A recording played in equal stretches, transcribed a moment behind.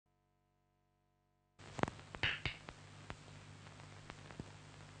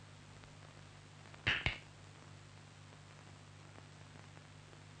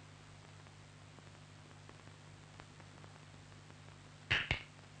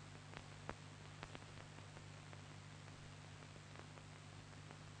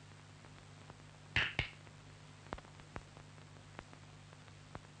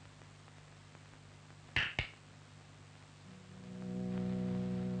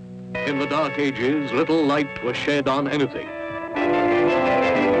In the Dark Ages, little light was shed on anything.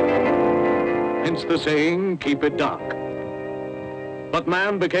 Hence the saying, keep it dark. But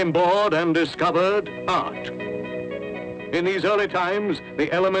man became bored and discovered art. In these early times, the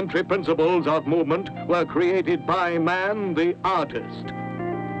elementary principles of movement were created by man, the artist.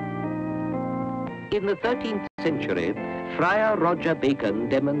 In the 13th century, Friar Roger Bacon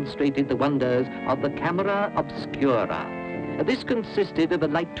demonstrated the wonders of the camera obscura. This consisted of a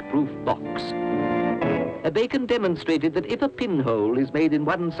light-proof box. Bacon demonstrated that if a pinhole is made in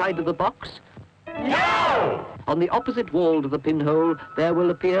one side of the box, no! On the opposite wall to the pinhole, there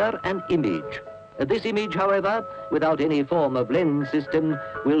will appear an image. This image, however, without any form of lens system,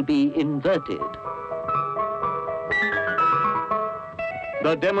 will be inverted.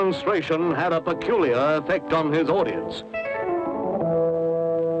 The demonstration had a peculiar effect on his audience.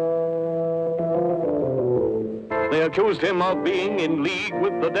 They accused him of being in league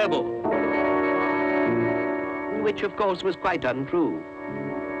with the devil. Which, of course, was quite untrue.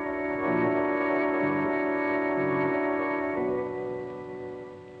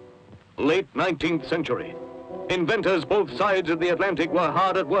 Late 19th century. Inventors both sides of the Atlantic were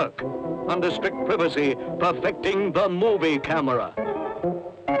hard at work, under strict privacy, perfecting the movie camera.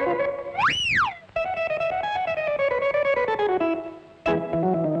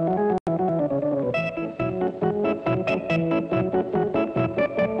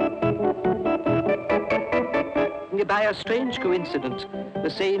 By a strange coincidence, the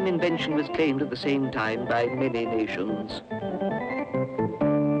same invention was claimed at the same time by many nations.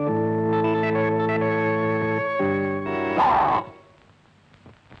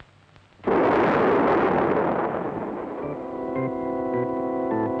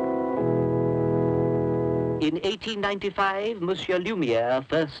 In 1895, Monsieur Lumière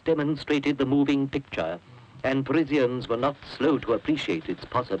first demonstrated the moving picture, and Parisians were not slow to appreciate its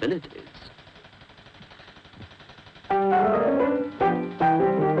possibilities.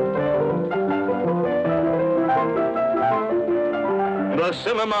 The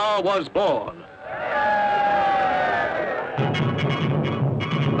cinema was born.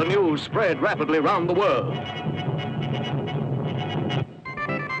 The news spread rapidly around the world.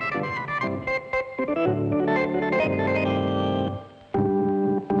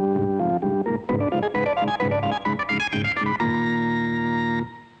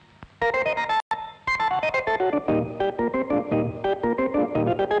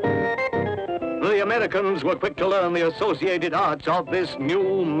 The Americans were quick to learn the associated arts of this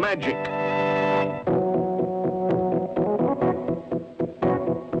new magic.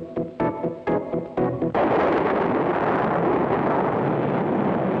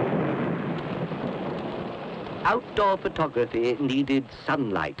 Outdoor photography needed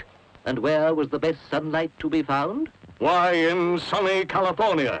sunlight. And where was the best sunlight to be found? Why, in sunny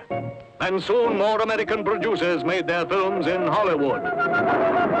California. And soon more American producers made their films in Hollywood.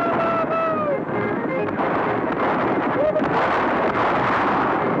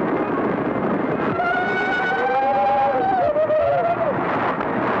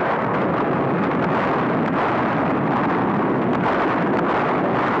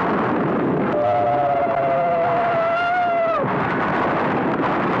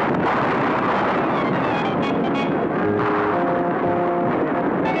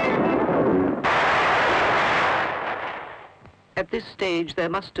 At this stage, there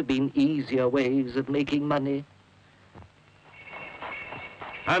must have been easier ways of making money.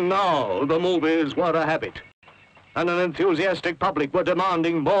 And now the movies were a habit, and an enthusiastic public were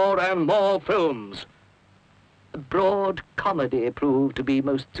demanding more and more films. Broad comedy proved to be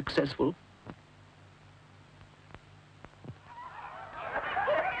most successful.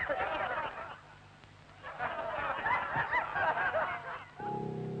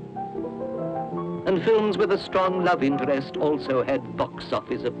 And films with a strong love interest also had box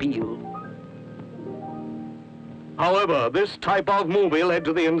office appeal. However, this type of movie led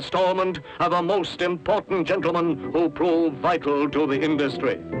to the installment of a most important gentleman who proved vital to the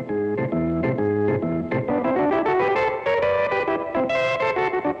industry.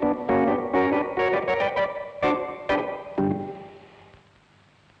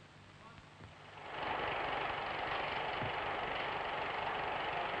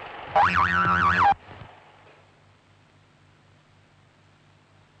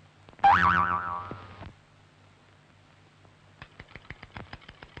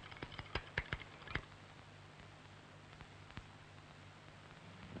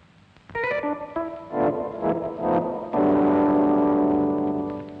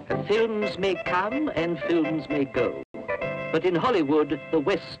 Films may come and films may go. But in Hollywood, the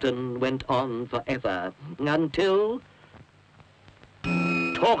Western went on forever, until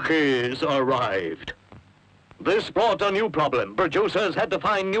talkies arrived. This brought a new problem. Producers had to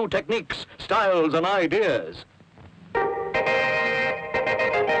find new techniques, styles, and ideas.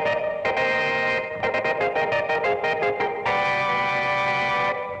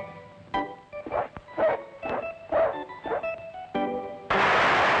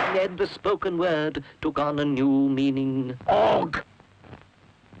 And the spoken word took on a new meaning. Og!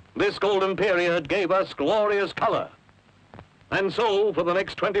 This golden period gave us glorious color. And so, for the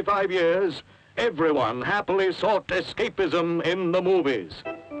next 25 years, everyone happily sought escapism in the movies.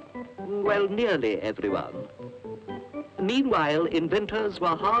 Well, nearly everyone. Meanwhile, inventors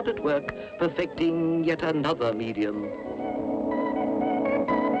were hard at work perfecting yet another medium.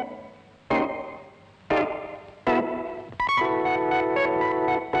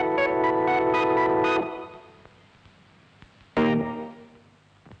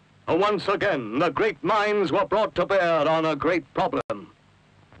 Once again, the great minds were brought to bear on a great problem.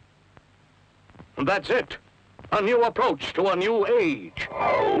 That's it. A new approach to a new age.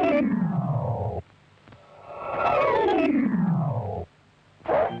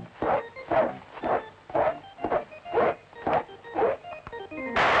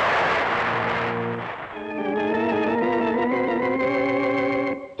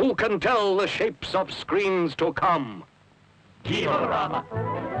 Who can tell the shapes of screens to come? Kiorama,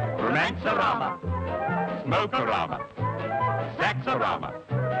 Romancerama, Smokerama, Saxorama,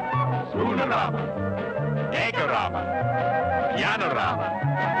 Spoonerama, Egorama, Pianorama,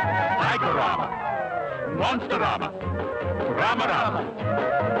 Tigerama, Monsterama, Ramarama,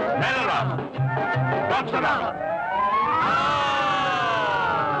 Smellorama, Boxerama. Ah!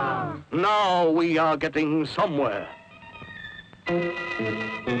 Now we are getting somewhere.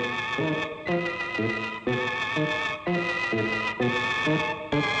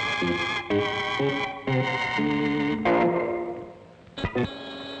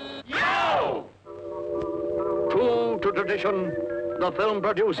 True to tradition, the film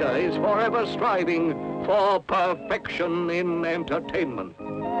producer is forever striving for perfection in entertainment.